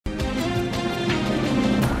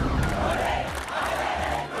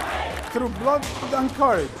Through blood and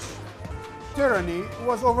courage, tyranny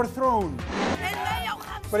was overthrown.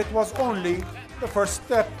 But it was only the first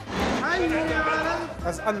step.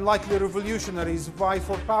 As unlikely revolutionaries vie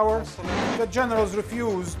for power, the generals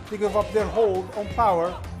refuse to give up their hold on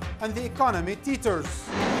power, and the economy teeters.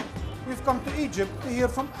 We've come to Egypt to hear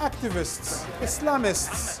from activists,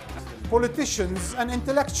 Islamists, politicians, and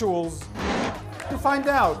intellectuals to find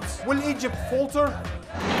out, will Egypt falter?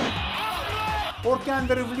 Or can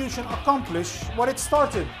the revolution accomplish what it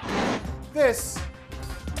started? This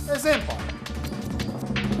is Empire.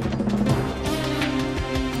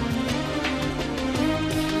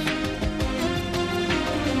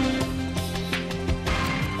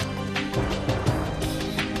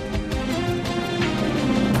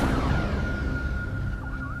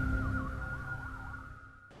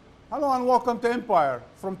 Hello and welcome to Empire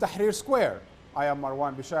from Tahrir Square. I am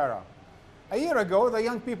Marwan Bishara. A year ago, the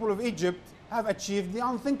young people of Egypt have achieved the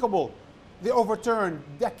unthinkable. They overturned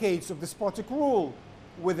decades of despotic rule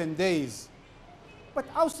within days. But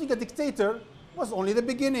ousting a dictator was only the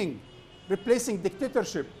beginning. Replacing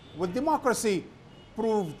dictatorship with democracy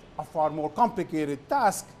proved a far more complicated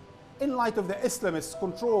task in light of the Islamists'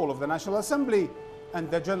 control of the National Assembly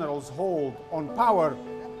and the generals' hold on power.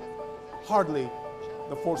 Hardly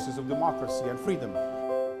the forces of democracy and freedom.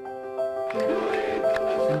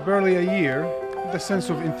 In barely a year, the sense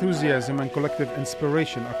of enthusiasm and collective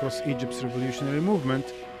inspiration across Egypt's revolutionary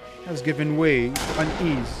movement has given way to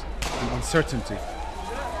unease and uncertainty.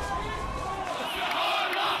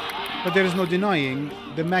 But there is no denying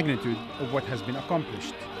the magnitude of what has been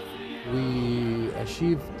accomplished. We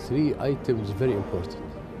achieved three items very important.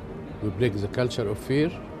 We break the culture of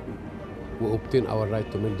fear, we obtain our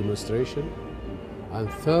right to make demonstration, and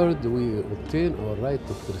third, we obtain our right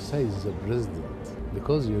to criticize the president.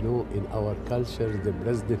 Because, you know, in our culture, the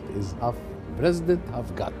president is half president,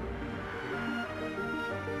 half God.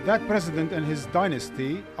 That president and his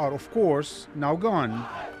dynasty are, of course, now gone.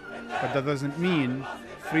 But that doesn't mean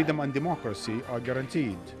freedom and democracy are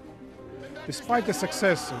guaranteed. Despite the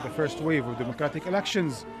success of the first wave of democratic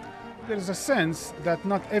elections, there is a sense that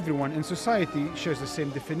not everyone in society shares the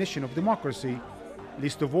same definition of democracy,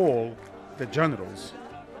 least of all, the generals.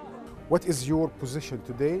 What is your position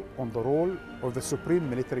today on the role of the Supreme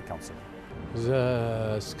Military Council?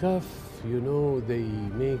 The SCAF, you know, they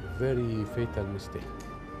make very fatal mistake.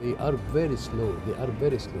 They are very slow.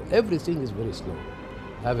 Everything is very slow.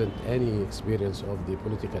 Haven't any experience of the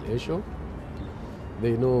political issue.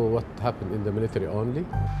 They know what happened in the military only.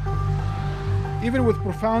 Even with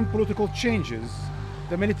profound political changes,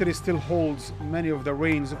 the military still holds many of the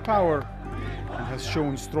reins of power and has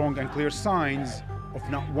shown strong and clear signs of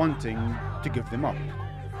not wanting to give them up.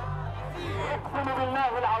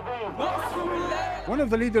 One of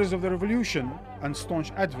the leaders of the revolution and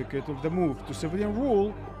staunch advocate of the move to civilian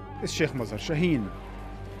rule is Sheikh Mazhar Shaheen.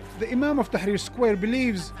 The Imam of Tahrir Square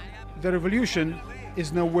believes the revolution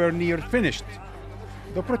is nowhere near finished.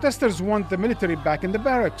 The protesters want the military back in the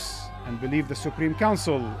barracks and believe the Supreme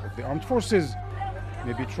Council of the Armed Forces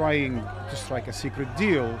may be trying to strike a secret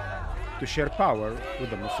deal to share power with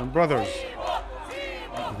the Muslim Brothers.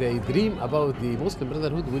 They dream about the Muslim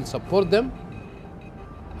Brotherhood will support them,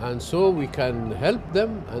 and so we can help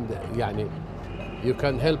them, and you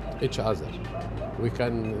can help each other. We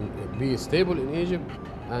can be stable in Egypt,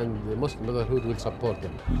 and the Muslim Brotherhood will support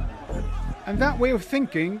them. And that way of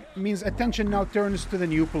thinking means attention now turns to the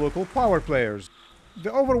new political power players.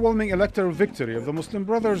 The overwhelming electoral victory of the Muslim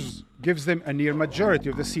Brothers gives them a near majority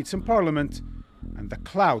of the seats in parliament and the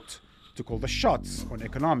clout to call the shots on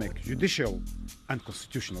economic, judicial, and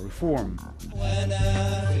constitutional reform.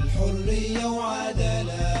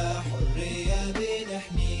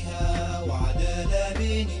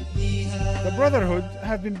 The Brotherhood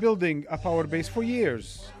have been building a power base for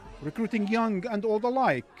years, recruiting young and old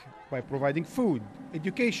alike by providing food,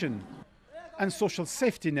 education, and social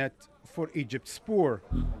safety net for Egypt's poor.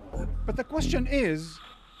 But the question is,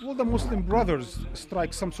 will the Muslim Brothers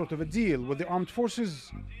strike some sort of a deal with the armed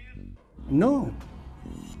forces? No.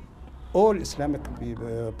 All Islamic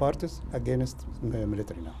parties against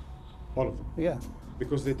military now. All of them? Yeah.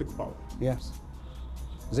 Because they took power? Yes.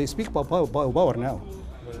 They speak about power now.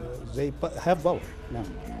 They have power now.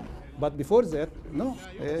 But before that, no.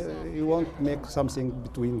 You won't make something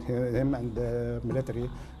between him and the military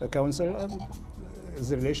council.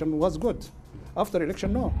 The relation was good. After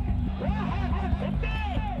election, no.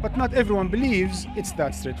 But not everyone believes it's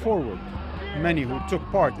that straightforward. Many who took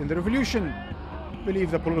part in the revolution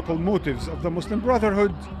believe the political motives of the Muslim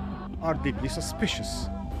Brotherhood are deeply suspicious.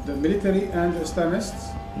 The military and the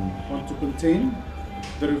Islamists want to contain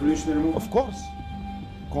the revolutionary movement? Of course.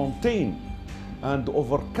 contain and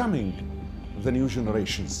overcoming the new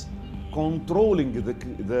generations, controlling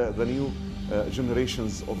the new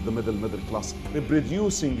generations of the middle class,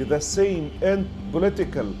 reproducing the same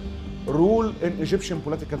political rule in Egyptian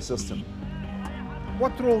political system.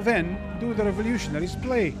 What role then do the revolutionaries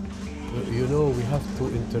play? You know, we have to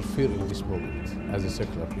interfere in this moment as a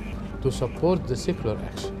secular people to support the secular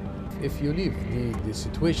action. If you leave the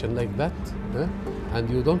situation like that and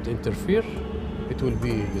you don't interfere, it will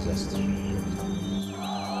be a disaster.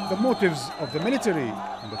 The motives of the military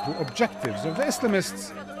and the true objectives of the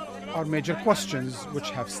Islamists are major questions which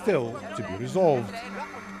have still to be resolved.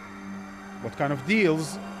 What kind of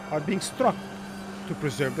deals are being struck to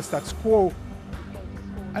preserve the status quo?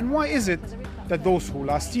 And why is it that those who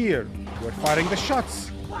last year were firing the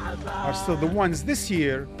shots are still the ones this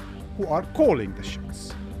year who are calling the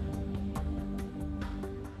shots?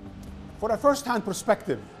 For a first-hand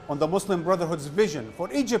perspective on the Muslim Brotherhood's vision for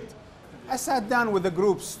Egypt, I sat down with the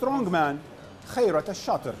group's strongman, Khairat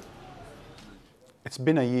al-Shatir. It's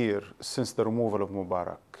been a year since the removal of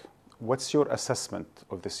Mubarak. What's your assessment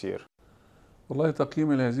of this year? My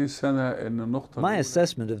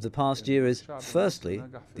assessment of the past year is, firstly,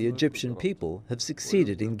 the Egyptian people have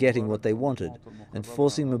succeeded in getting what they wanted and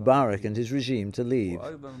forcing Mubarak and his regime to leave.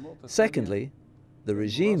 Secondly, the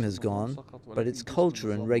regime has gone, but its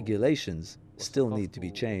culture and regulations still need to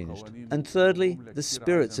be changed. And thirdly, the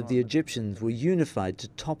spirits of the Egyptians were unified to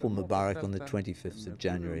topple Mubarak on the 25th of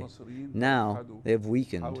January. Now they have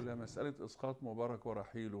weakened.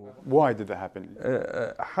 Why did that happen?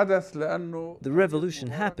 The revolution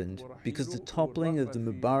happened because the toppling of the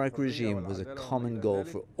Mubarak regime was a common goal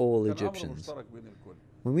for all Egyptians.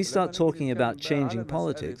 When we start talking about changing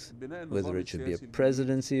politics, whether it should be a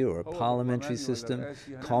presidency or a parliamentary system,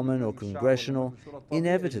 common or congressional,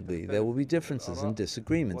 inevitably there will be differences and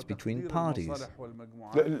disagreements between parties.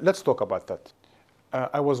 Let's talk about that.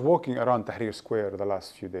 I was walking around Tahrir Square the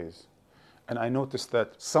last few days, and I noticed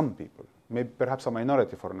that some people, maybe perhaps a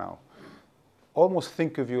minority for now, almost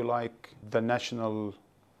think of you like the National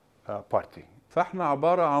Party.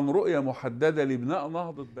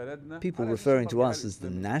 People referring to us as the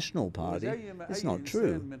National Party is not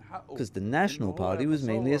true, because the National Party was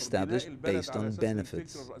mainly established based on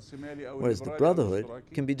benefits, whereas the Brotherhood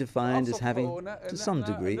can be defined as having, to some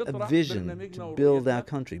degree, a vision to build our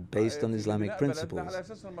country based on Islamic principles.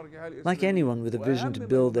 Like anyone with a vision to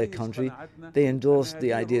build their country, they endorse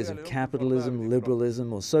the ideas of capitalism,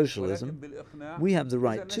 liberalism, or socialism. We have the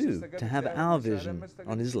right, too, to have our vision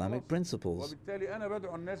on Islamic principles.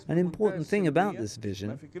 An important thing about this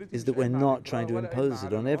vision is that we're not trying to impose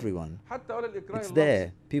it on everyone. It's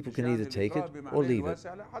there. People can either take it or leave it.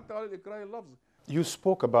 You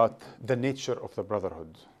spoke about the nature of the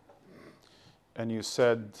Brotherhood, and you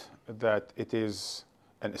said that it is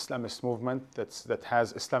an Islamist movement that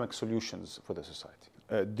has Islamic solutions for the society.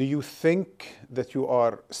 Do you think that you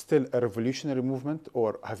are still a revolutionary movement,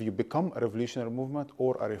 or have you become a revolutionary movement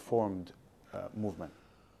or a reformed movement?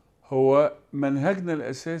 Our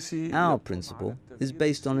principle is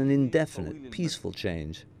based on an indefinite, peaceful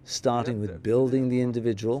change, starting with building the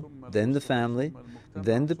individual, then the family,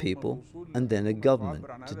 then the people, and then a government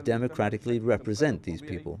to democratically represent these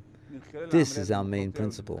people. This is our main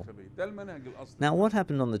principle. Now, what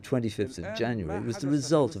happened on the 25th of January was the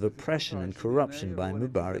result of oppression and corruption by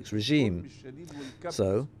Mubarak's regime.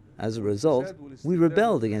 So, as a result, we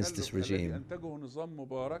rebelled against this regime.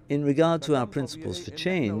 In regard to our principles for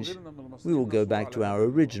change, we will go back to our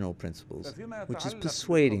original principles, which is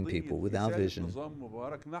persuading people with our vision.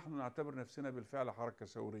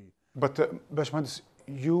 But, Bashmandis,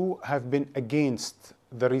 you have been against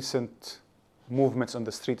the recent movements on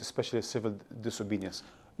the street, especially civil disobedience.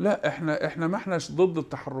 We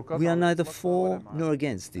are neither for nor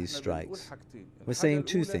against these strikes. We're saying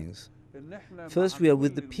two things. First, we are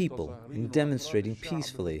with the people in demonstrating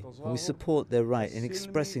peacefully, and we support their right in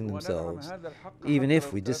expressing themselves, even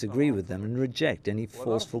if we disagree with them and reject any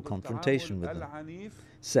forceful confrontation with them.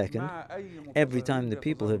 Second, every time the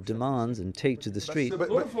people have demands and take to the street,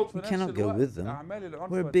 we cannot go with them.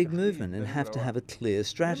 We're a big movement and have to have a clear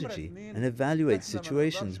strategy and evaluate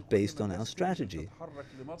situations based on our strategy.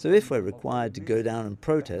 So if we're required to go down and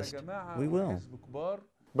protest, we will.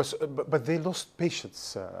 But they lost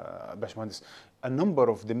patience, Bashmandis. A number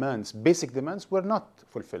of demands, basic demands, were not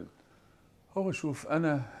fulfilled. I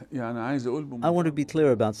want to be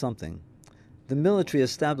clear about something. The military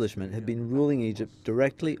establishment had been ruling Egypt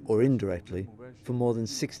directly or indirectly for more than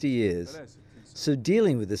 60 years. So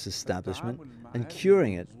dealing with this establishment and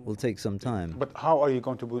curing it will take some time. But how are you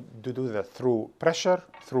going to do that? Through pressure,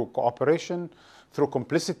 through cooperation, through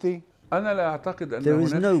complicity? There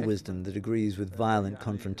is no wisdom that agrees with violent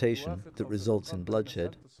confrontation that results in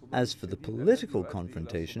bloodshed. As for the political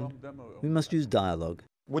confrontation, we must use dialogue.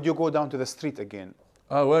 Would you go down to the street again?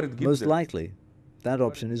 Most likely. That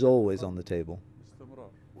option is always on the table.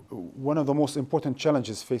 One of the most important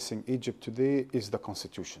challenges facing Egypt today is the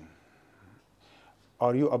constitution.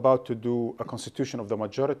 Are you about to do a constitution of the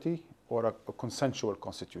majority or a consensual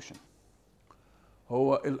constitution?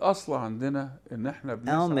 Our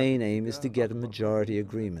main aim is to get a majority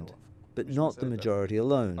agreement, but not the majority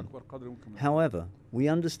alone. However, we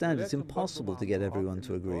understand it's impossible to get everyone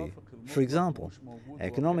to agree. For example,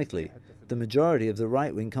 economically, the majority of the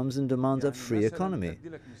right wing comes and demands a free economy.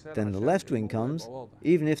 Then the left wing comes,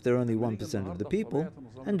 even if they're only 1% of the people,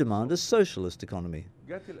 and demand a socialist economy.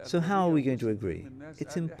 So how are we going to agree?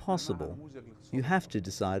 It's impossible. You have to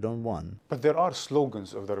decide on one. But there are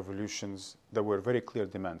slogans of the revolutions that were very clear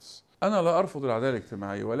demands. I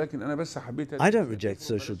don't reject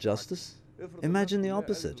social justice. Imagine the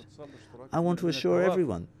opposite. I want to assure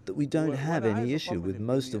everyone that we don't have any issue with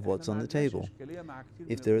most of what's on the table.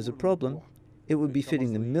 If there is a problem, it would be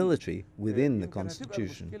fitting the military within the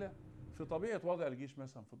constitution.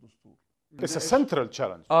 It's a central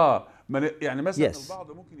challenge. Yes.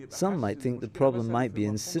 Some might think the problem might be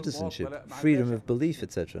in citizenship, freedom of belief,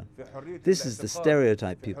 etc. This is the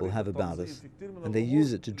stereotype people have about us, and they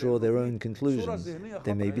use it to draw their own conclusions.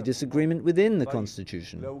 There may be disagreement within the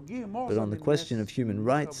Constitution, but on the question of human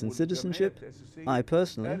rights and citizenship, I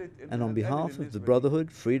personally, and on behalf of the Brotherhood,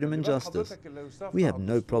 Freedom and Justice, we have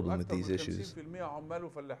no problem with these issues.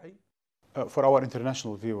 For our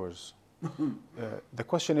international viewers, the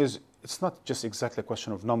question is, it's not just exactly a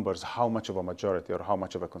question of numbers, how much of a majority or how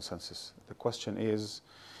much of a consensus. The question is,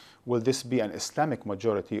 will this be an Islamic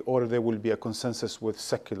majority or there will be a consensus with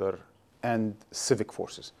secular and civic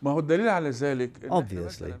forces?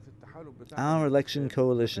 Obviously. Our election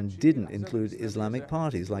coalition didn't include Islamic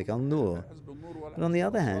parties like Al-Nur. But on the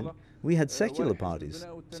other hand, we had secular parties,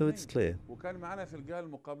 so it's clear.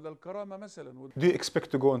 Do you expect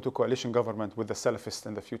to go into coalition government with the Salafists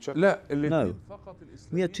in the future? No.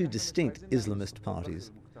 We are two distinct Islamist parties.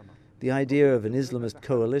 The idea of an Islamist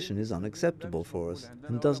coalition is unacceptable for us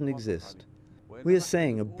and doesn't exist. We are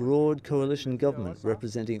saying a broad coalition government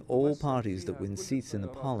representing all parties that win seats in the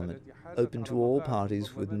parliament, open to all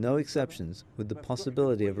parties with no exceptions, with the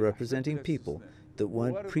possibility of representing people that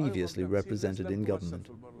weren't previously represented in government.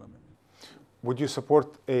 Would you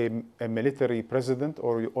support a military president,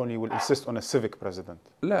 or you only will insist on a civic president?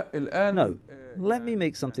 No. Let me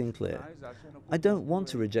make something clear. I don't want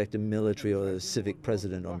to reject a military or a civic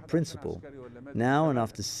president on principle. Now, and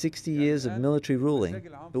after 60 years of military ruling,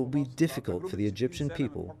 it will be difficult for the Egyptian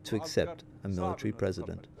people to accept a military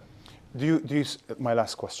president. My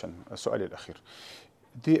last question, سؤالي الأخير.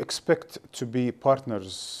 Do you expect to be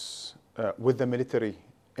partners with the military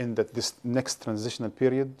in this next transitional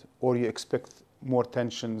period, or you expect more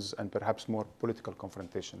tensions and perhaps more political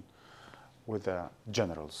confrontation with the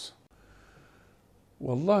generals?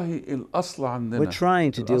 We're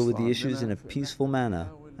trying to deal with the issues in a peaceful manner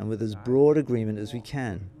and with as broad agreement as we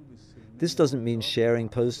can. This doesn't mean sharing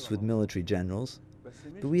posts with military generals,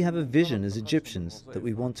 but we have a vision as Egyptians that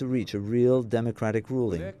we want to reach a real democratic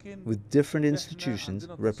ruling with different institutions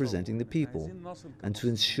representing the people, and to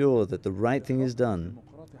ensure that the right thing is done,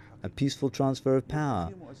 a peaceful transfer of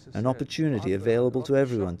power, an opportunity available to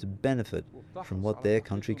everyone to benefit from what their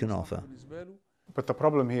country can offer. But the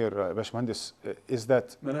problem here, Bashmandis, is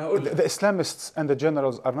that the Islamists and the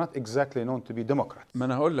generals are not exactly known to be Democrats.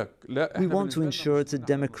 We want to ensure it's a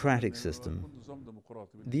democratic system.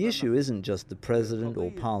 The issue isn't just the president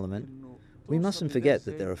or parliament. We mustn't forget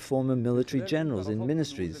that there are former military generals in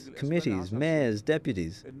ministries, committees, mayors,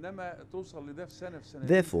 deputies.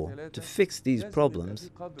 Therefore, to fix these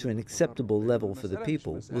problems to an acceptable level for the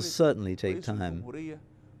people will certainly take time.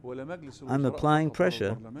 I'm applying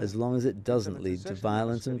pressure as long as it doesn't lead to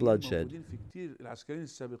violence and bloodshed.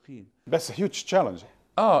 That's a huge challenge.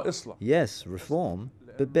 Yes, reform,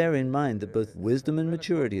 but bear in mind that both wisdom and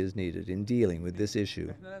maturity is needed in dealing with this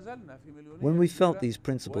issue. When we felt these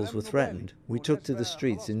principles were threatened, we took to the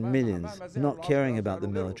streets in millions, not caring about the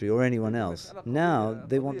military or anyone else. Now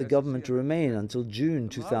they want the government to remain until June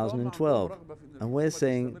 2012, and we're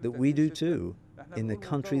saying that we do too, in the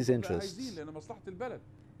country's interests.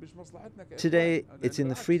 Today, it's in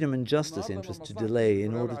the freedom and justice interest to delay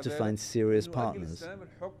in order to find serious partners.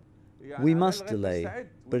 We must delay,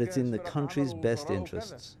 but it's in the country's best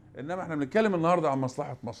interests. On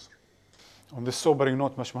this sobering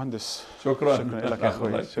note, Bashmandis,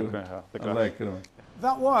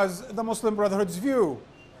 that was the Muslim Brotherhood's view.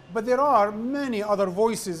 But there are many other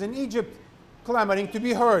voices in Egypt clamoring to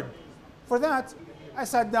be heard. For that, I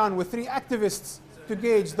sat down with 3 activists to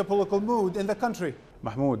gauge the political mood in the country.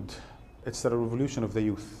 Mahmoud, it's the revolution of the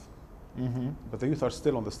youth. But the youth are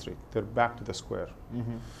still on the street. They're back to the square.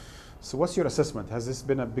 So what's your assessment? Has this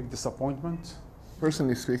been a big disappointment?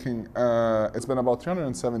 Personally speaking, it's been about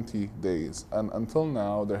 370 days, and until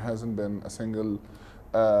now there hasn't been a single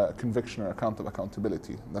conviction or account of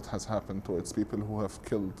accountability that has happened towards people who have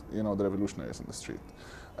killed, the revolutionaries in the street.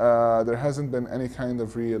 There hasn't been any kind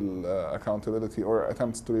of real accountability or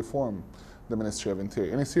attempts to reform the Ministry of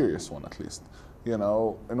Interior, any serious one at least, in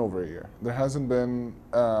over a year. There hasn't been,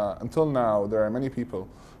 until now, there are many people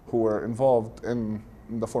who were involved in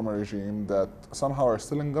the former regime that somehow are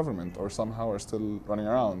still in government or somehow are still running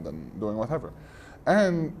around and doing whatever.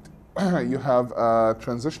 And you have a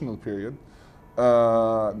transitional period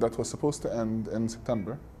that was supposed to end in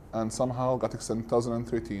September and somehow got extended in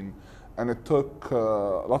 2013. And it took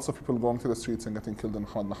lots of people going to the streets and getting killed in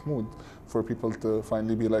Khan Mahmoud for people to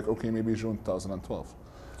finally be like, okay, maybe June 2012.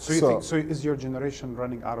 So is your generation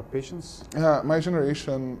running out of patience? My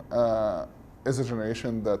generation is a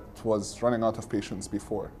generation that was running out of patience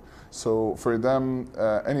before. So for them,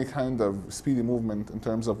 any kind of speedy movement in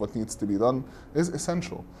terms of what needs to be done is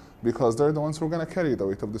essential, because they're the ones who are going to carry the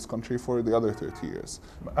weight of this country for the other 30 years.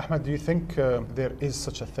 Ahmed, do you think there is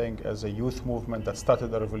such a thing as a youth movement that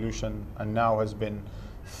started the revolution and now has been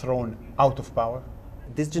thrown out of power?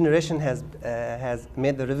 This generation has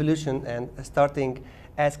made the revolution and starting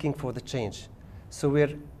asking for the change. So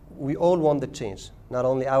we all want the change, not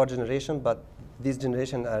only our generation, but this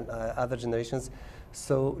generation and other generations.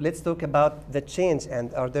 So let's talk about the change,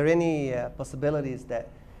 and are there any possibilities that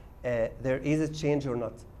there is a change or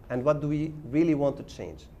not? And what do we really want to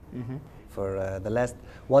change? For the last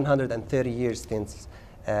 130 years since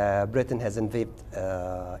Britain has invaded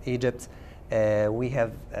Egypt, we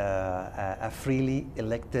have a freely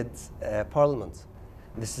elected parliament.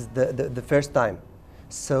 This is the first time.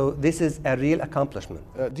 So this is a real accomplishment.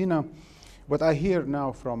 Dina, what I hear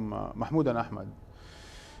now from Mahmoud and Ahmed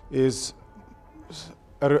is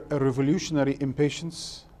a revolutionary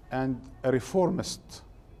impatience and a reformist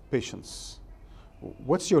patience.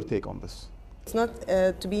 What's your take on this? It's not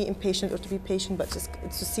to be impatient or to be patient, but just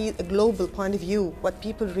to see a global point of view, what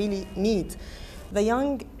people really need. The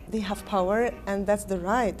young, they have power, and that's the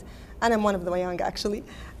right. And I'm one of the young, actually.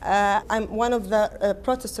 I'm one of the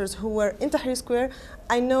protesters who were in Tahrir Square.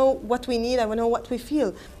 I know what we need, I know what we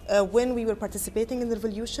feel. When we were participating in the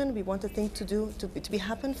revolution, we wanted things to be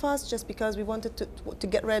happen fast, just because we wanted to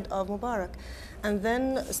get rid of Mubarak. And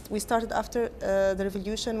then we started after the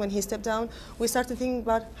revolution, when he stepped down, we started thinking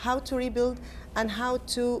about how to rebuild and how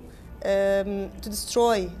to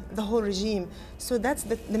destroy the whole regime. So that's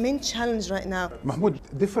the main challenge right now. Mahmoud,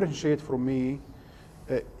 differentiate from me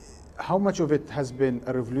how much of it has been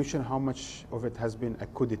a revolution, how much of it has been a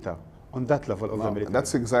coup d'etat on that level of the military?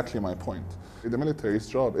 That's exactly my point. The military's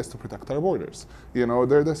job is to protect our borders.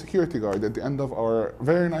 They're the security guard at the end of our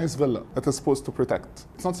very nice villa that is supposed to protect.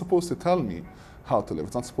 It's not supposed to tell me how to live.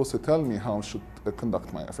 It's not supposed to tell me how I should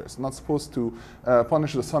conduct my affairs. It's not supposed to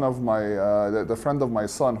punish the son of the friend of my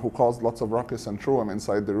son who caused lots of ruckus and throw him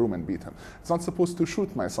inside the room and beat him. It's not supposed to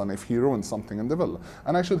shoot my son if he ruins something in the villa.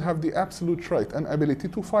 And I should have the absolute right and ability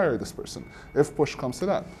to fire this person if push comes to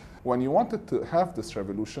that. When you wanted to have this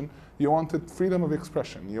revolution, you wanted freedom of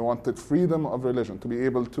expression. You wanted freedom of religion, to be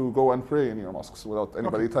able to go and pray in your mosques without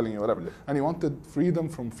anybody telling you whatever. And you wanted freedom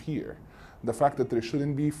from fear. The fact that there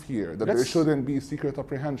shouldn't be fear, that there shouldn't be secret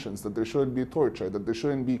apprehensions, that there shouldn't be torture, that there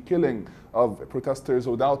shouldn't be killing of protesters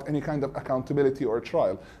without any kind of accountability or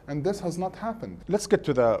trial. And this has not happened. Let's get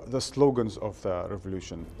to the slogans of the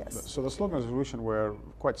revolution. Yes. So the slogans of the revolution were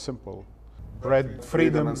quite simple. Bread,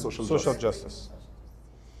 freedom and social justice.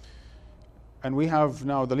 And we have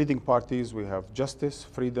now the leading parties. We have justice,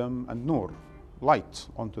 freedom, and Noor, light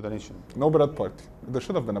onto the nation. No bread party. There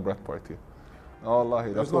should have been a bread party. Allah,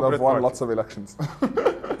 that would have won lots of elections.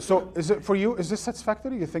 So is it for you, is this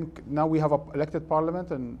satisfactory? You think now we have an elected parliament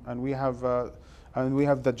and we have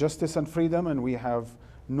the justice and freedom and we have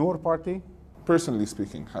Noor party? Personally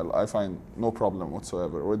speaking, I find no problem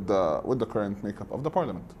whatsoever with the current makeup of the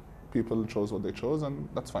parliament. People chose what they chose, and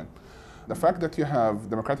that's fine. The fact that you have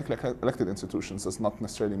democratically elected institutions does not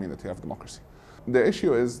necessarily mean that you have democracy. The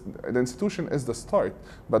issue is the institution is the start,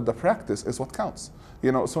 but the practice is what counts.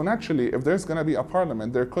 So naturally, if there's going to be a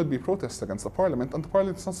parliament, there could be protests against the parliament, and the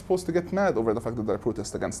parliament's not supposed to get mad over the fact that there are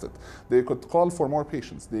protests against it. They could call for more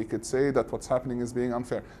patience. They could say that what's happening is being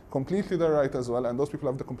unfair. Completely their right as well, and those people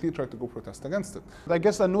have the complete right to go protest against it. I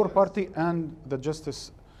guess the Noor party and the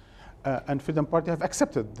justice and Freedom Party have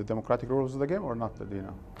accepted the democratic rules of the game or not,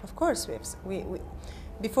 Dina? Of course,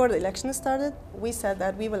 before the election started, we said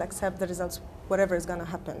that we will accept the results, whatever is going to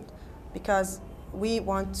happen, because we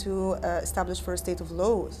want to establish for a state of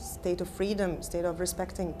law, state of freedom, state of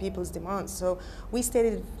respecting people's demands. So we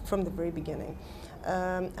stated from the very beginning.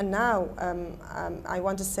 And now I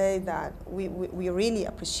want to say that we really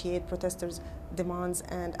appreciate protesters' demands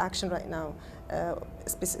and action right now.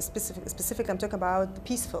 Specifically, I'm talking about the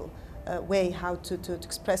peaceful way how to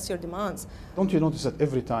express your demands. Don't you notice that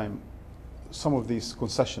every time some of these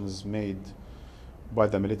concessions made by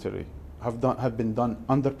the military have been done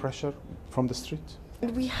under pressure from the street?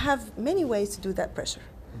 And we have many ways to do that pressure.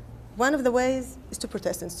 One of the ways is to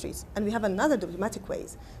protest in streets, and we have another diplomatic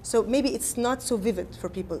ways. So maybe it's not so vivid for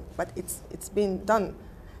people, but it's been done.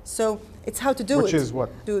 So it's how to do it. Which is what?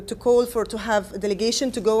 To call to have a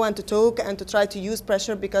delegation to go and to talk and to try to use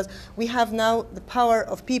pressure, because we have now the power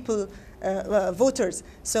of people, voters.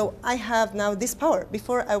 So I have now this power.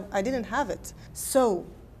 Before I didn't have it. So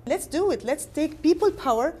let's do it. Let's take people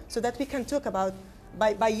power so that we can talk about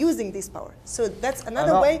by using this power. So that's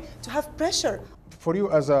another way to have pressure. For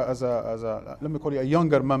you as a let me call you a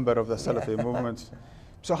younger member of the Salafi movement,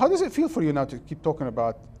 so how does it feel for you now to keep talking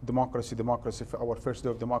about democracy, our first day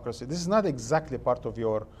of democracy? This is not exactly part of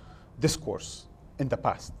your discourse in the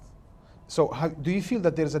past. So do you feel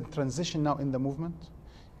that there is a transition now in the movement?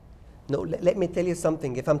 No, let me tell you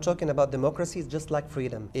something. If I'm talking about democracy, it's just like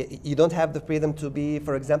freedom. You don't have the freedom to be,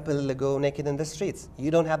 for example, go naked in the streets.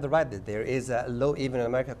 You don't have the right. There is a law even in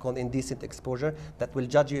America called indecent exposure that will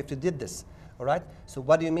judge you if you did this. All right? So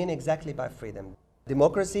what do you mean exactly by freedom?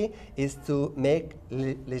 Democracy is to make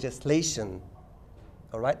legislation,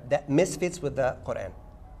 all right, that misfits with the Quran.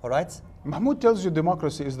 All right? Mahmoud tells you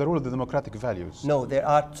democracy is the rule of the democratic values. No, there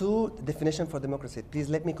are two definitions for democracy. Please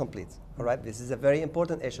let me complete. All right? This is a very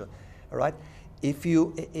important issue. All right? If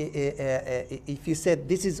you said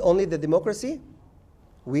this is only the democracy,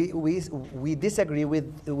 we disagree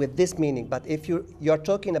with this meaning. But if you're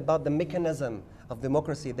talking about the mechanism of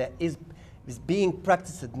democracy that is being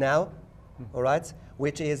practiced now, all right,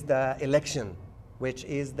 which is the election, which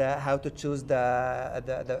is how to choose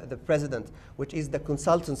the president, which is the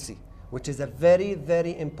consultancy, which is a very,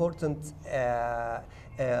 very important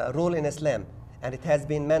rule in Islam. And it has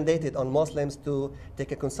been mandated on Muslims to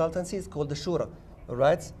take a consultancy. It's called the Shura, all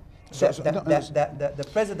right? The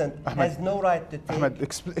president has no right to take... Ahmed,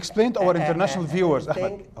 explain to our international viewers.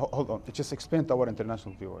 Ahmed, hold on. Just explain to our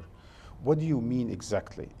international viewers. What do you mean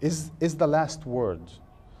exactly? Is the last word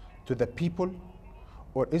to the people,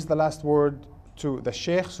 or is the last word to the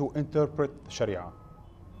sheikhs who interpret Sharia?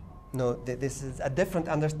 No, this is a different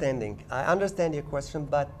understanding. I understand your question,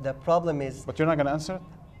 but the problem is... But you're not going to answer it?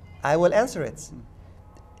 I will answer it.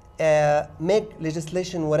 Make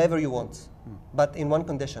legislation whatever you want, but in one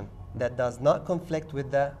condition, that does not conflict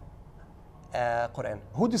with the Quran.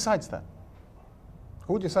 Who decides that?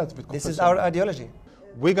 Who decides if it conflicts? This is our ideology.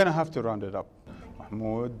 We're going to have to round it up.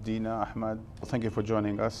 Mahmoud, Dina, Ahmed, thank you for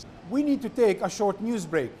joining us. We need to take a short news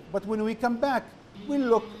break, but when we come back, we'll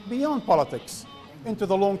look beyond politics into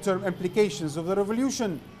the long-term implications of the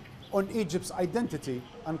revolution on Egypt's identity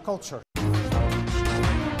and culture.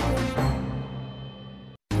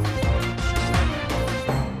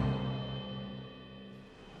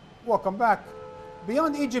 Welcome back.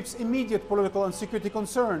 Beyond Egypt's immediate political and security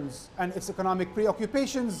concerns and its economic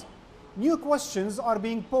preoccupations, new questions are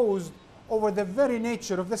being posed over the very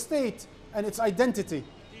nature of the state and its identity.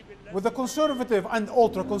 With the conservative and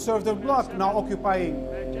ultra-conservative bloc now occupying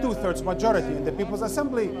two-thirds majority in the People's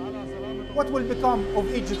Assembly, what will become of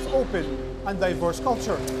Egypt's open and diverse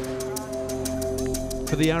culture?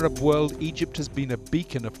 For the Arab world, Egypt has been a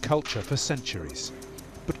beacon of culture for centuries.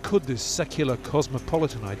 But could this secular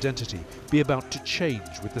cosmopolitan identity be about to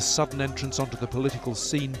change with the sudden entrance onto the political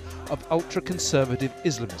scene of ultra-conservative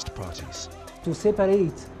Islamist parties? To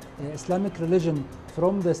separate Islamic religion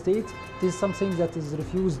from the state is something that is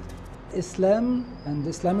refused. Islam and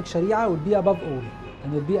Islamic Sharia will be above all,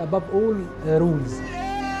 and will be above all rules.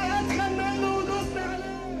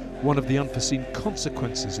 One of the unforeseen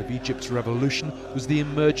consequences of Egypt's revolution was the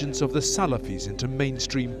emergence of the Salafis into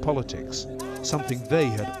mainstream politics, something they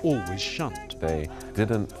had always shunned. They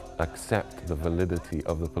didn't accept the validity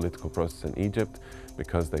of the political process in Egypt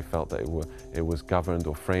because they felt that it was governed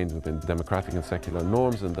or framed within democratic and secular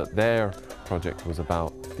norms, and that their project was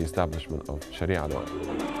about the establishment of Sharia law.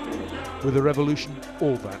 With the revolution,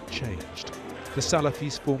 all that changed. The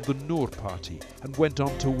Salafis formed the Noor party and went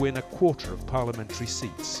on to win a quarter of parliamentary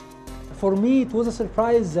seats. For me, it was a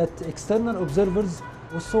surprise that external observers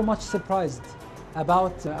were so much surprised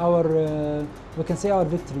about our, we can say our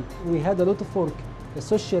victory. We had a lot of work, a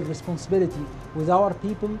social responsibility with our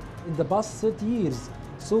people in the past 30 years.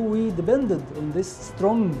 So we depended on this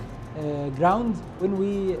strong ground when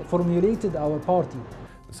we formulated our party.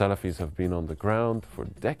 The Salafis have been on the ground for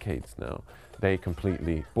decades now. They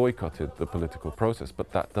completely boycotted the political process,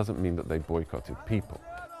 but that doesn't mean that they boycotted people.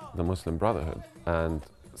 The Muslim Brotherhood and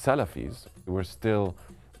Salafis were still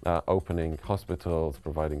opening hospitals,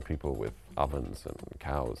 providing people with ovens and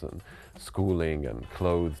cows and schooling and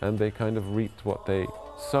clothes, and they kind of reaped what they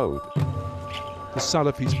sowed. The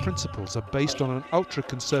Salafis' principles are based on an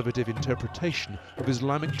ultra-conservative interpretation of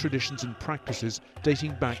Islamic traditions and practices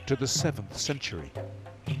dating back to the 7th century.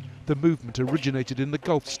 The movement originated in the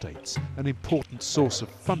Gulf states, an important source of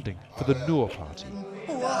funding for the Noor party.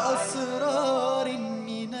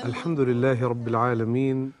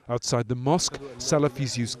 Outside the mosque,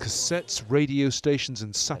 Salafis use cassettes, radio stations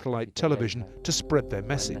and satellite television to spread their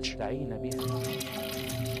message.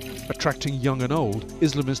 Attracting young and old,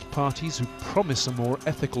 Islamist parties who promise a more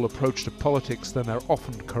ethical approach to politics than their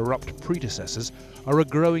often corrupt predecessors are a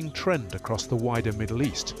growing trend across the wider Middle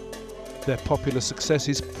East. Their popular success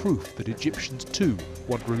is proof that Egyptians too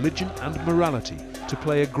want religion and morality to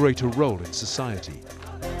play a greater role in society.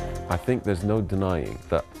 I think there's no denying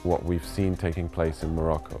that what we've seen taking place in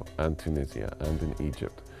Morocco and Tunisia and in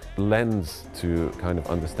Egypt lends to kind of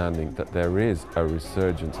understanding that there is a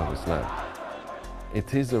resurgence of Islam.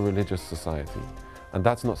 It is a religious society, and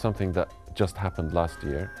that's not something that just happened last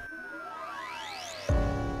year.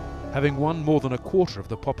 Having won more than a quarter of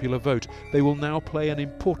the popular vote, they will now play an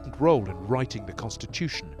important role in writing the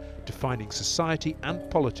constitution, defining society and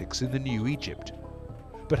politics in the new Egypt.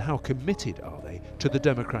 But how committed are they to the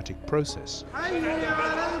democratic process?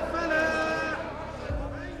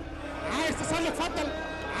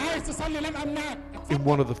 In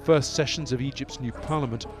one of the first sessions of Egypt's new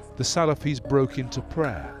parliament, the Salafis broke into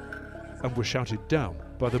prayer and were shouted down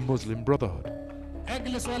by the Muslim Brotherhood.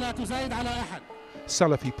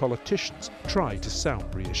 Salafi politicians try to sound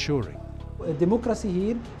reassuring. Democracy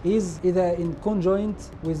here is either in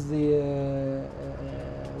conjoint with the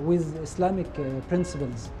with Islamic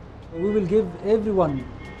principles. We will give everyone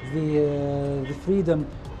the freedom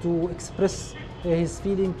to express his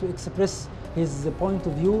feeling, to express his point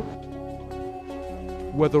of view.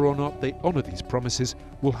 Whether or not they honour these promises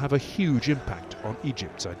will have a huge impact on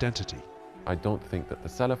Egypt's identity. I don't think that the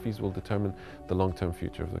Salafis will determine the long-term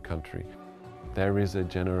future of the country. There is a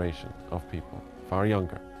generation of people, far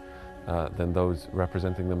younger than those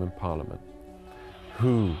representing them in parliament,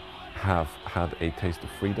 who have had a taste of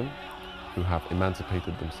freedom, who have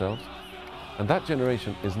emancipated themselves, and that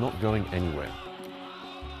generation is not going anywhere.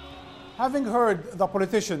 Having heard the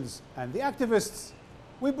politicians and the activists,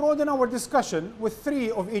 we broaden our discussion with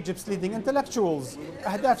three of Egypt's leading intellectuals,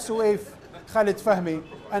 Ahdaf Suwaif, Khalid Fahmy,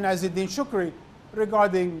 and Azzeddin Shukri,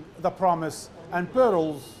 regarding the promise and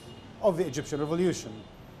perils of the Egyptian revolution.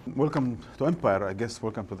 Welcome to Empire, I guess.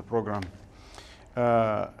 Welcome to the program.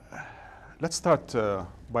 Let's start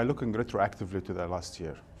by looking retroactively to the last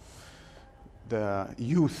year. The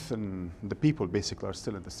youth and the people basically are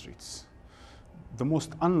still in the streets. The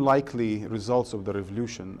most unlikely results of the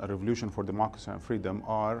revolution, a revolution for democracy and freedom,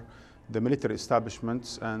 are the military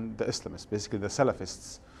establishments and the Islamists, basically the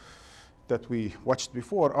Salafists that we watched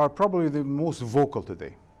before, are probably the most vocal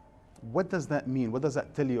today. What does that mean? What does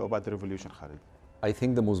that tell you about the revolution, Khalid? I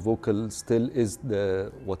think the most vocal still is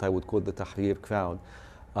what I would call the Tahrir crowd.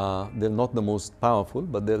 They're not the most powerful,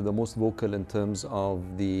 but they're the most vocal in terms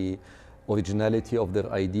of the originality of their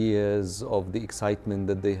ideas, of the excitement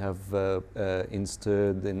that they have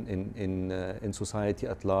instilled in society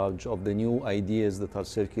at large, of the new ideas that are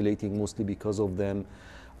circulating mostly because of them.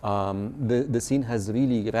 The scene has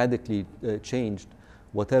really radically changed.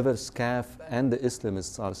 Whatever SCAF and the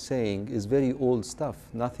Islamists are saying is very old stuff,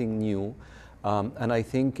 nothing new. And I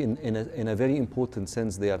think in a very important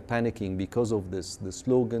sense, they are panicking because of this. The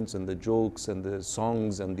slogans and the jokes and the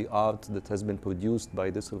songs and the art that has been produced by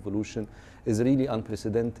this revolution is really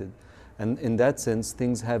unprecedented. And in that sense,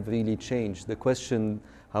 things have really changed. The question,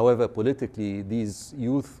 however, politically, these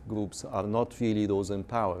youth groups are not really those in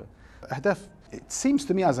power. Ahdaf, it seems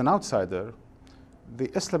to me as an outsider, the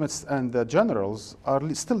Islamists and the generals are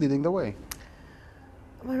still leading the way.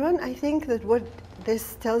 Marwan, I think that what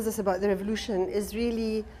this tells us about the revolution is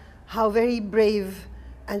really how very brave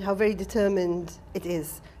and how very determined it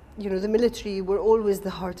is. You know, the military were always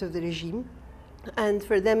the heart of the regime, and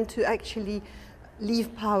for them to actually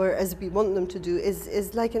leave power as we want them to do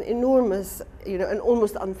is like an enormous, you know, an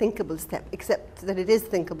almost unthinkable step, except that it is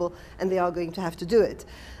thinkable and they are going to have to do it.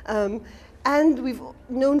 And we've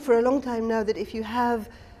known for a long time now that if you have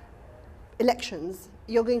elections,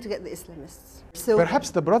 you're going to get the Islamists. So perhaps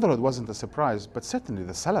the Brotherhood wasn't a surprise, but certainly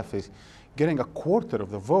the Salafis getting a quarter of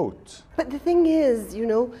the vote. But the thing is, you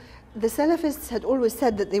know, the Salafists had always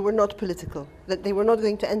said that they were not political, that they were not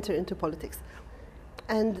going to enter into politics.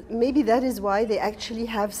 And maybe that is why they actually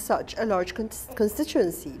have such a large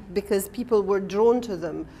constituency, because people were drawn to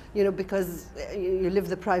them, you know, because you live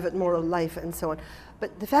the private moral life and so on.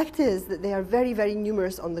 But the fact is that they are very, very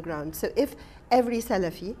numerous on the ground. So if every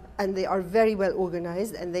Salafi, and they are very well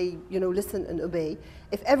organized and they, you know, listen and obey,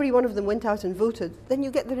 if every one of them went out and voted, then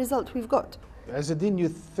you get the result we've got. Azzeddine, you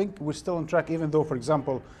think we're still on track, even though, for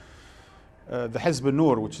example, the Hizb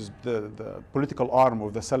al-Nur, which is the political arm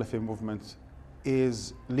of the Salafi movement,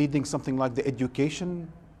 is leading something like the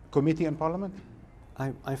education committee in parliament?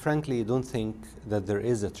 I frankly don't think that there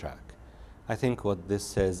is a track. I think what this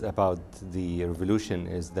says about the revolution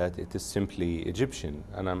is that it is simply Egyptian,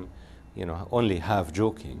 and I'm, you know, only half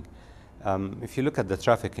joking. If you look at the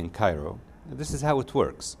traffic in Cairo, this is how it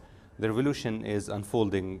works. The revolution is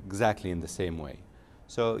unfolding exactly in the same way.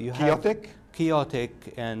 So you have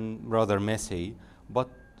chaotic and rather messy, but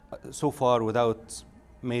so far without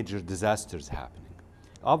major disasters happening.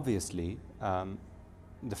 Obviously,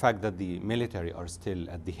 the fact that the military are still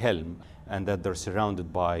at the helm and that they're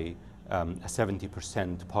surrounded by a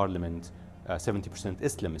 70% parliament, 70%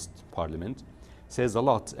 Islamist parliament, says a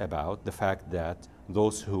lot about the fact that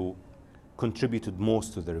those who contributed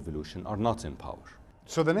most to the revolution are not in power.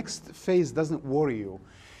 So the next phase doesn't worry you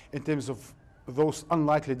in terms of those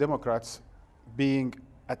unlikely Democrats being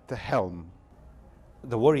at the helm?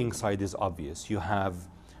 The worrying side is obvious. You have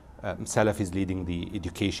Salafis leading the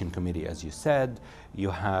education committee, as you said.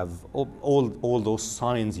 You have all those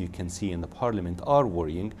signs you can see in the parliament are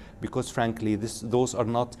worrying, because frankly those are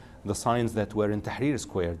not the signs that were in Tahrir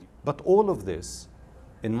Square. But all of this,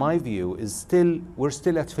 in my view, is we're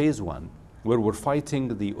still at phase one, where we're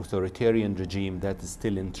fighting the authoritarian regime that is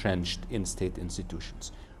still entrenched in state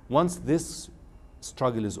institutions. Once this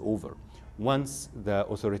struggle is over, once the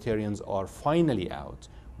authoritarians are finally out,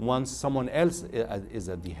 once someone else is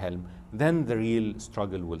at the helm, then the real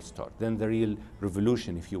struggle will start. Then the real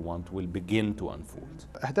revolution, if you want, will begin to unfold.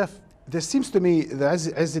 Ahdaf, there seems to me that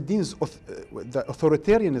Azzeddine's the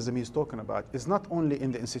authoritarianism he's talking about is not only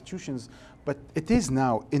in the institutions, but it is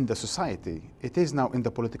now in the society. It is now in the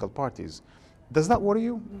political parties. Does that worry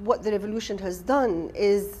you? What the revolution has done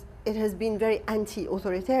is it has been very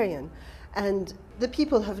anti-authoritarian. And the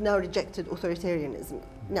people have now rejected authoritarianism.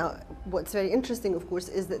 Now, what's very interesting, of course,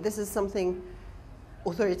 is that this is something,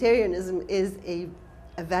 authoritarianism is a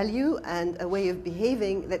value and a way of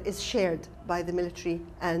behaving that is shared by the military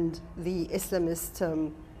and the Islamist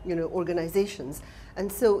organizations. And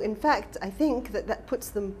so, in fact, I think that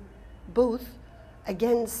puts them both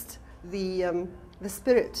against the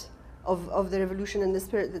spirit of the revolution and the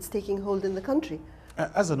spirit that's taking hold in the country.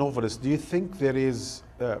 As a novelist, do you think there is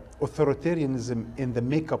authoritarianism in the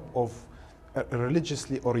makeup of a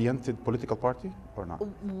religiously oriented political party or not?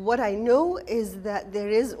 What I know is that there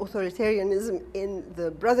is authoritarianism in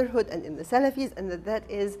the Brotherhood and in the Salafis, and that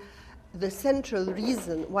is the central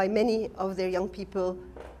reason why many of their young people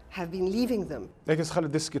have been leaving them. I guess,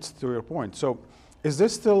 Khalid, this gets to your point. So is there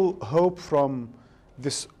still hope from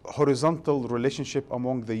this horizontal relationship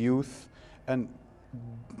among the youth, and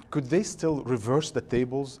could they still reverse the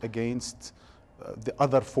tables against the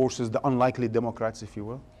other forces, the unlikely Democrats, if you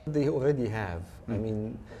will? They already have. I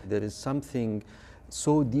mean, there is something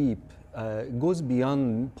so deep, goes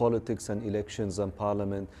beyond politics and elections and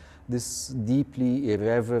parliament, this deeply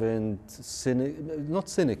irreverent, not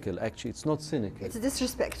cynical, actually, it's not cynical. It's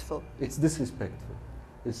disrespectful. It's disrespectful.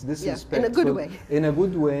 It's disrespectful. Yeah, in a good way. In a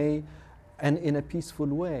good way and in a peaceful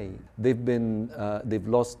way. They've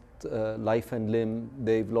lost life and limb,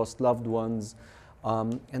 they've lost loved ones,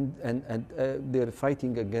 and they're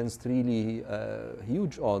fighting against really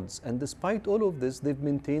huge odds. And despite all of this, they've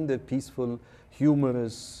maintained their peaceful,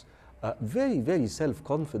 humorous, very, very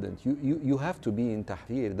self-confident. You have to be in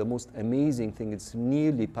Tahrir. The most amazing thing, it's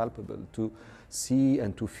nearly palpable to see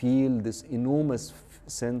and to feel this enormous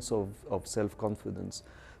sense of self-confidence.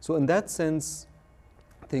 So in that sense,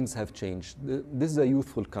 things have changed. This is a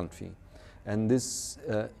youthful country. And this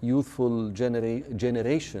youthful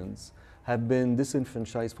generations have been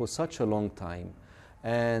disenfranchised for such a long time.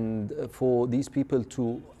 And for these people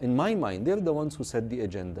to, in my mind, they're the ones who set the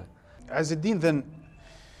agenda. Azzeddine, then,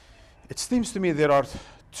 it seems to me there are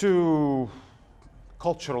two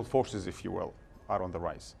cultural forces, if you will, are on the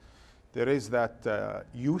rise. There is that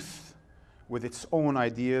youth with its own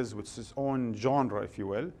ideas, with its own genre, if you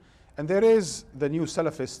will, And there is the new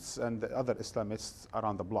Salafists and the other Islamists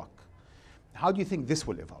around the block. How do you think this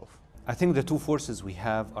will evolve? I think the two forces we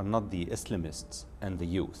have are not the Islamists and the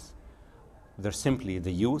youth. They're simply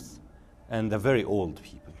the youth and the very old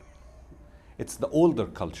people. It's the older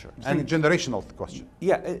culture. And a generational question.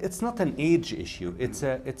 Yeah, it's not an age issue. It's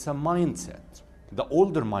a mindset. The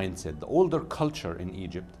older mindset, the older culture in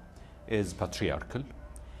Egypt is patriarchal,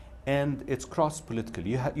 and it's cross-political.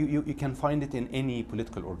 You can find it in any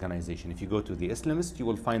political organization. If you go to the Islamists, you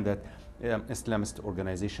will find that Islamist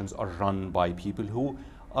organizations are run by people who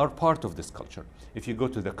are part of this culture. If you go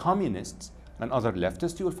to the communists and other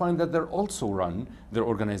leftists, you will find that they're also their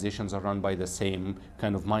organizations are run by the same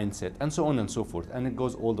kind of mindset, and so on and so forth. And it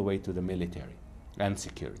goes all the way to the military and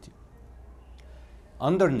security.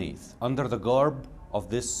 Underneath, under the garb of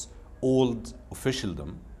this old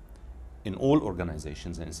officialdom, in all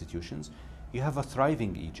organizations and institutions, you have a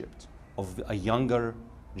thriving Egypt of a younger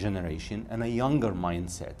generation and a younger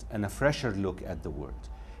mindset and a fresher look at the world.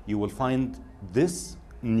 You will find this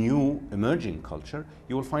new emerging culture,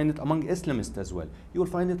 you will find it among Islamists as well. You will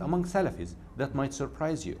find it among Salafis. That might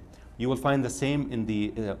surprise you. You will find the same in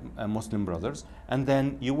the Muslim Brothers, and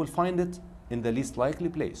then you will find it in the least likely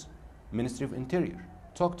place, Ministry of Interior.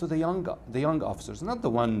 Talk to the young officers, not the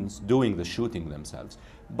ones doing the shooting themselves,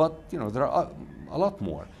 but there are a lot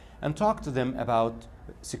more, and talk to them about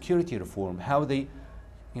security reform, how they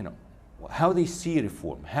see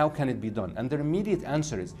reform, how can it be done. And their immediate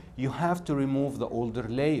answer is, you have to remove the older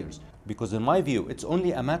layers, because in my view, it's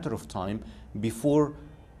only a matter of time before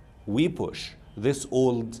we push this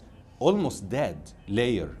old, almost dead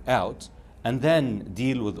layer out, and then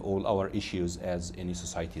deal with all our issues as any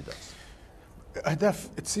society does. Hadaf,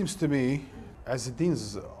 it seems to me, as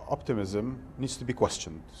Dean's optimism needs to be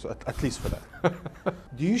questioned, so at least for that.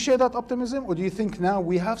 Do you share that optimism, or do you think now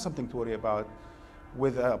we have something to worry about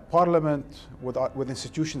with a parliament, with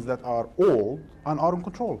institutions that are old and are in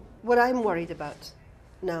control? What I'm worried about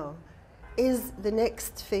now is the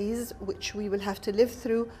next phase, which we will have to live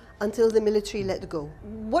through until the military let go.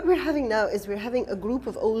 What we're having now is we're having a group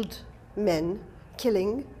of old men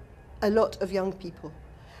killing a lot of young people.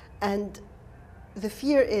 And the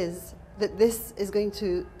fear is that this is going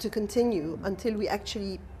to continue until we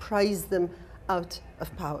actually prize them out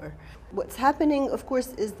of power. What's happening, of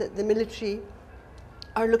course, is that the military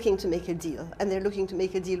are looking to make a deal, and they're looking to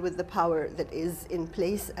make a deal with the power that is in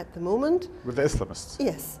place at the moment. With the Islamists?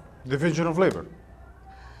 Yes. Division of labor?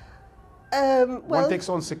 Well, one takes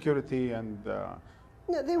on security and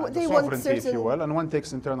they sovereignty, if you will, and one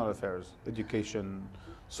takes internal affairs, education,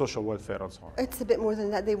 social welfare, and so on. It's a bit more than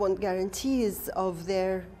that. They want guarantees of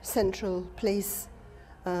their central place,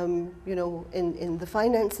 in the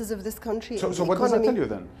finances of this country. So what does that tell you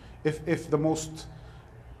then? If the most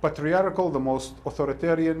patriarchal, the most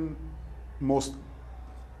authoritarian, most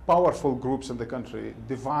powerful groups in the country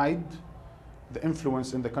divide the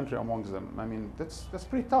influence in the country amongst them, I mean, that's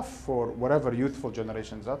pretty tough for whatever youthful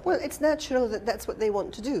generations out there. Well, it's natural that that's what they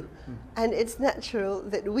want to do. And it's natural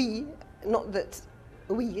that we, not that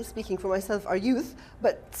we, speaking for myself, are youth,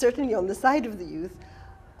 but certainly on the side of the youth,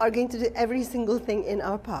 are going to do every single thing in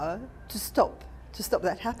our power to stop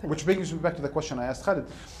that happening. Which brings me back to the question I asked Khalid.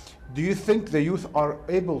 Do you think the youth are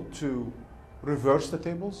able to reverse the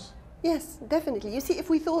tables? Yes, definitely. You see, if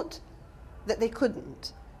we thought that they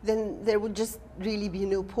couldn't, then there would just really be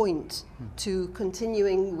no point to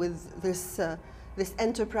continuing with this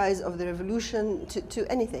enterprise of the revolution to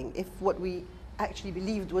anything, if what we actually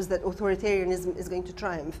believed was that authoritarianism is going to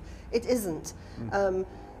triumph. It isn't.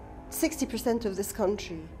 60% of this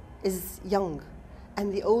country is young,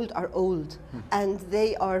 and the old are old, and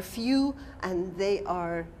they are few, and they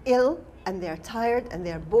are ill, and they are tired, and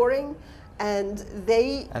they are boring, and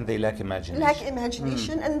they lack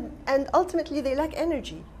imagination. And ultimately they lack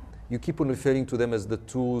energy. You keep on referring to them as the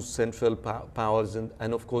two central powers,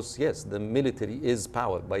 and of course, yes, the military is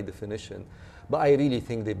power by definition, but I really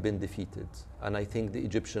think they've been defeated, and I think the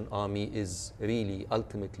Egyptian army is really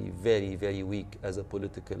ultimately very, very weak as a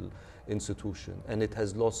political institution, and it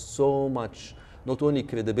has lost so much. Not only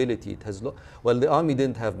credibility, it has well, the army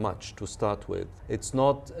didn't have much to start with. It's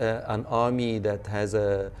not an army that has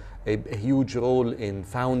a huge role in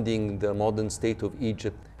founding the modern state of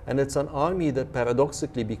Egypt. And it's an army that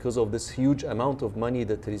paradoxically, because of this huge amount of money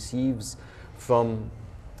that it receives from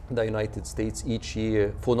the United States each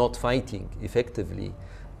year for not fighting effectively,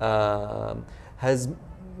 has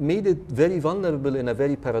made it very vulnerable in a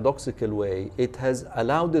very paradoxical way. It has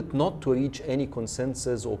allowed it not to reach any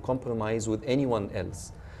consensus or compromise with anyone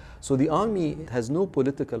else. So the army has no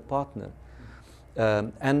political partner.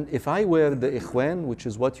 And if I were the Ikhwan, which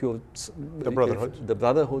is what you're... The Brotherhood. The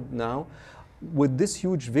Brotherhood now, with this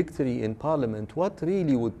huge victory in Parliament, what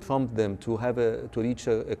really would prompt them to have to reach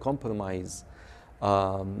a compromise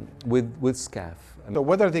with SCAF? So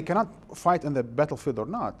whether they cannot fight in the battlefield or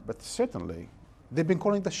not, but certainly they've been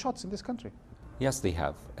calling the shots in this country. Yes, they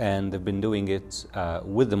have, and they've been doing it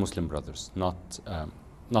with the Muslim Brothers,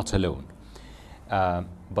 not alone.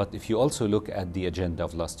 But if you also look at the agenda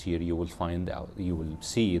of last year, you will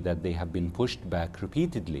see that they have been pushed back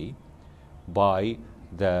repeatedly by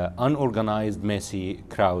the unorganized, messy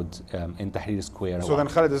crowd in Tahrir Square. So then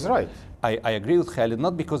Khalid is right. I agree with Khalid,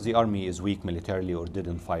 not because the army is weak militarily or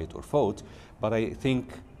didn't fight or fought, but I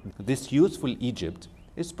think this youthful Egypt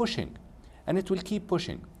is pushing, and it will keep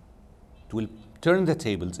pushing. It will turn the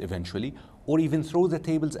tables eventually, or even throw the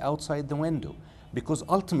tables outside the window, because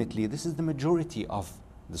ultimately this is the majority of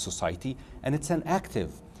the society, and it's an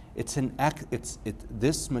active.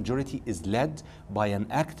 This majority is led by an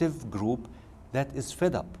active group that is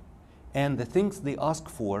fed up, and the things they ask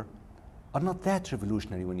for are not that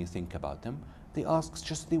revolutionary when you think about them. They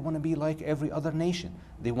want to be like every other nation.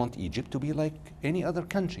 They want Egypt to be like any other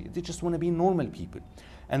country. They just want to be normal people,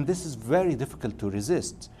 and this is very difficult to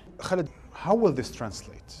resist. Khalid, how will this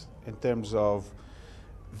translate in terms of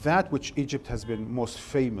that which Egypt has been most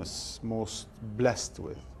famous, most blessed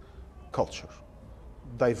with? Culture,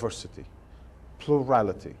 diversity,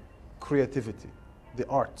 plurality, creativity, the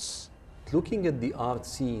arts. Looking at the art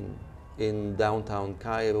scene in downtown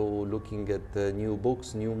Cairo, looking at the new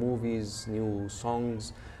books, new movies, new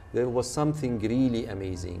songs, there was something really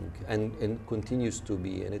amazing and continues to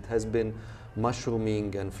be, and it has been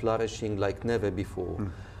mushrooming and flourishing like never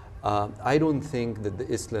before. I don't think that the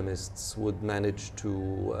Islamists would manage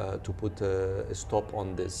to put a stop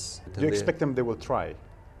on this. Do you expect they will try?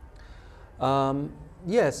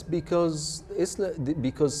 Yes, because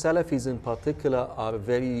Salafis in particular are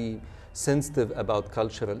very sensitive about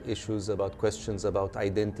cultural issues, about questions about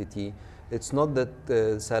identity. It's not that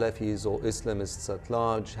Salafis or Islamists at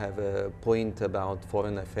large have a point about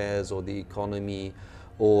foreign affairs or the economy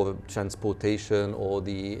or transportation or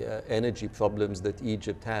the energy problems that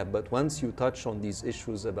Egypt have. But once you touch on these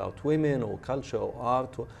issues about women or culture or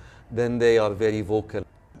art, then they are very vocal.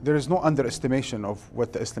 There is no underestimation of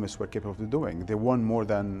what the Islamists were capable of doing. They won more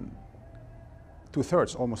than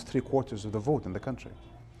 2/3, almost 3/4 of the vote in the country,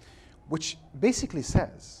 which basically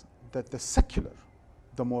says that the secular,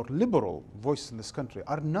 the more liberal voices in this country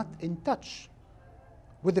are not in touch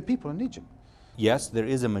with the people in Egypt. Yes, there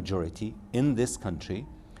is a majority in this country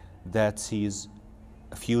that sees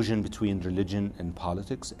a fusion between religion and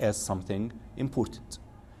politics as something important.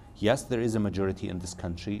 Yes, there is a majority in this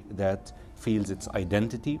country that feels its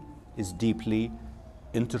identity is deeply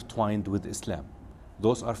intertwined with Islam.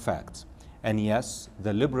 Those are facts. And yes,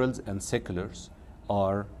 the liberals and seculars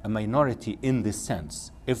are a minority in this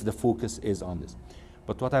sense, if the focus is on this.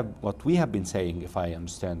 But what we have been saying, if I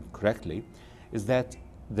understand correctly, is that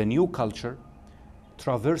the new culture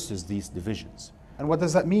traverses these divisions. And what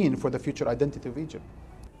does that mean for the future identity of Egypt?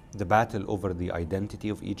 The battle over the identity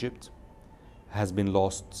of Egypt has been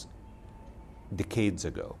lost decades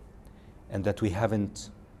ago, and that we haven't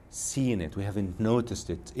seen it, we haven't noticed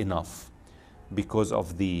it enough because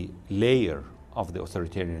of the layer of the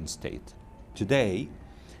authoritarian state. Today,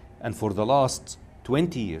 and for the last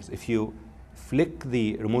 20 years, if you flick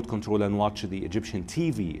the remote control and watch the Egyptian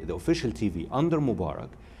TV, the official TV under Mubarak,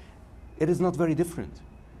 it is not very different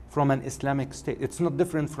from an Islamic state. It's not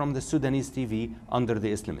different from the Sudanese TV under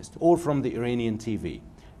the Islamists or from the Iranian TV.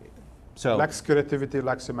 So lacks creativity,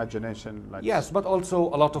 lacks imagination. Yes, but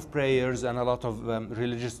also a lot of prayers and a lot of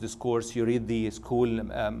religious discourse. You read the school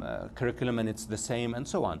curriculum and it's the same and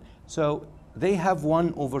so on. So they have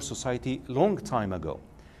won over society long time ago.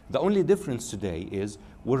 The only difference today is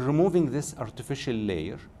we're removing this artificial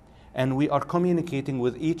layer and we are communicating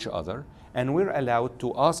with each other, and we're allowed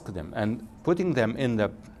to ask them and putting them in the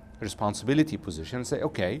responsibility position and say,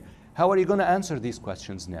 okay, how are you going to answer these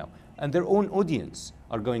questions now? And their own audience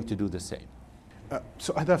are going to do the same.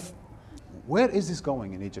 So Hadaf, where is this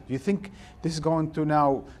going in Egypt? Do you think this is going to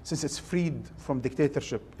now, since it's freed from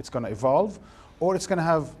dictatorship, it's going to evolve? Or it's going to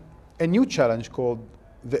have a new challenge called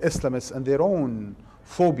the Islamists and their own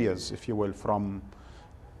phobias, if you will, from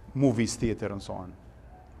movies, theater, and so on?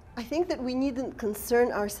 I think that we needn't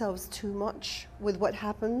concern ourselves too much with what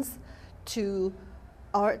happens to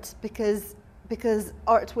art because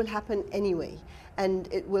art will happen anyway. And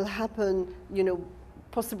it will happen, you know,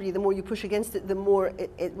 possibly the more you push against it, the more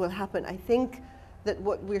it will happen. I think that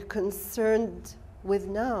what we're concerned with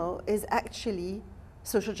now is actually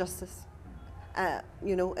social justice.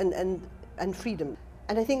 You know, and and freedom.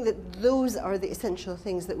 And I think that those are the essential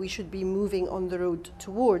things that we should be moving on the road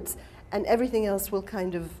towards, and everything else will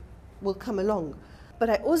come along. But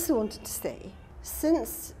I also wanted to say,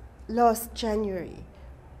 since last January,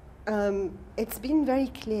 it's been very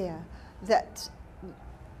clear that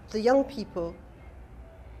the young people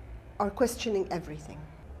are questioning everything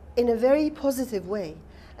in a very positive way.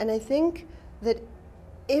 And I think that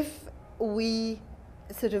if we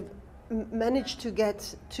sort of manage to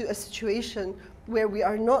get to a situation where we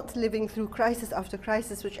are not living through crisis after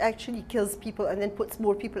crisis, which actually kills people and then puts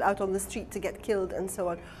more people out on the street to get killed and so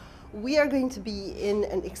on, we are going to be in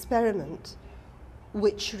an experiment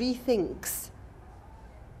which rethinks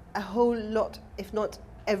a whole lot, if not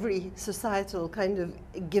every societal kind of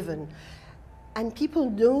given. And people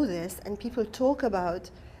know this, and people talk about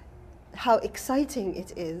how exciting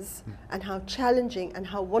it is and how challenging and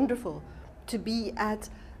how wonderful to be at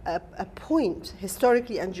a point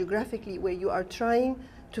historically and geographically where you are trying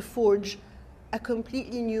to forge a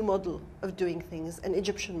completely new model of doing things, an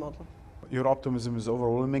Egyptian model. Your optimism is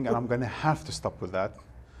overwhelming, and I'm going to have to stop with that.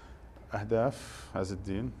 Ahdaf,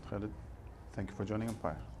 Azzeddin, Khalid, thank you for joining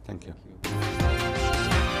Empire. Thank you.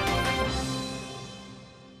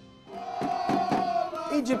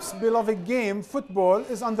 Egypt's beloved game, football,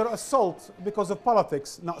 is under assault because of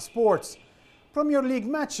politics, not sports. Premier League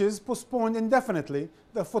matches postponed indefinitely,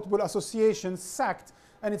 the Football Association sacked,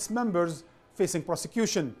 and its members facing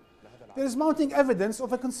prosecution. There is mounting evidence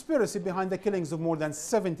of a conspiracy behind the killings of more than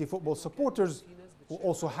 70 football supporters, who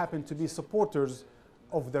also happen to be supporters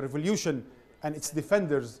of the revolution and its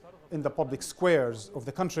defenders in the public squares of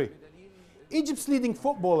the country. Egypt's leading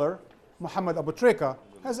footballer, Mohamed Abu Trika,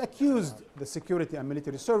 has accused the security and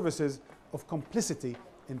military services of complicity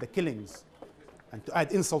in the killings. And to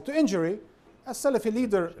add insult to injury, a Salafi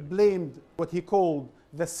leader blamed what he called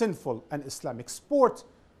the sinful and Islamic sport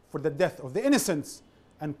for the death of the innocents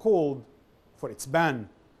and called for its ban.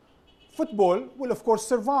 Football will of course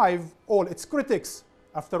survive all its critics.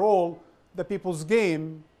 After all, the people's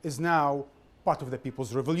game is now part of the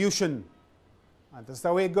people's revolution. And that's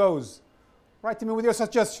the way it goes. Write to me with your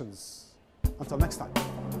suggestions. Until next time.